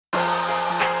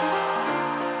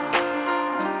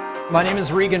My name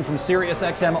is Regan from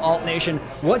SiriusXM Alt Nation.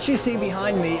 What you see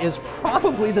behind me is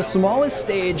probably the smallest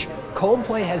stage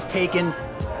Coldplay has taken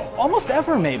almost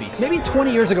ever, maybe. Maybe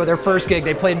 20 years ago, their first gig,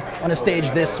 they played on a stage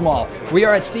this small. We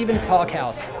are at Stephen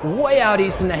Talkhouse, way out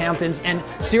east in the Hamptons, and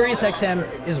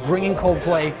SiriusXM is bringing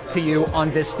Coldplay to you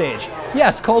on this stage.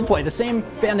 Yes, Coldplay, the same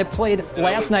band that played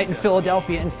last night in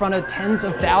Philadelphia in front of tens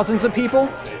of thousands of people.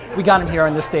 We got them here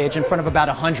on this stage in front of about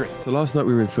 100. So last night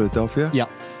we were in Philadelphia. Yeah.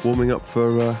 Warming up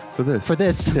for this. For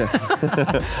this. Yeah.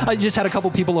 I just had a couple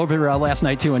people over last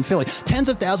night too in Philly. Tens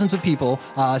of thousands of people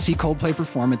see Coldplay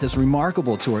perform at this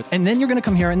remarkable tour. And then you're going to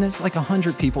come here and there's like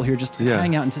 100 people here just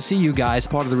hang out and to see you guys.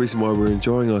 Part of the reason why we're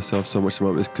enjoying ourselves so much at the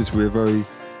moment is because we're very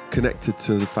connected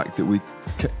to the fact that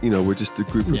we're just a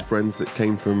group of friends that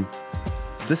came from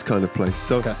this kind of place.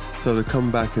 So, so to come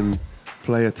back and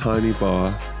play a tiny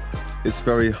bar, it's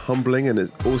very humbling, and it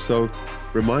also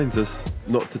reminds us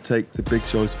not to take the big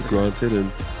shows for granted,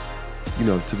 and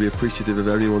to be appreciative of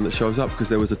everyone that shows up, because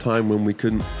there was a time when we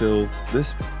couldn't fill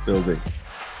this building.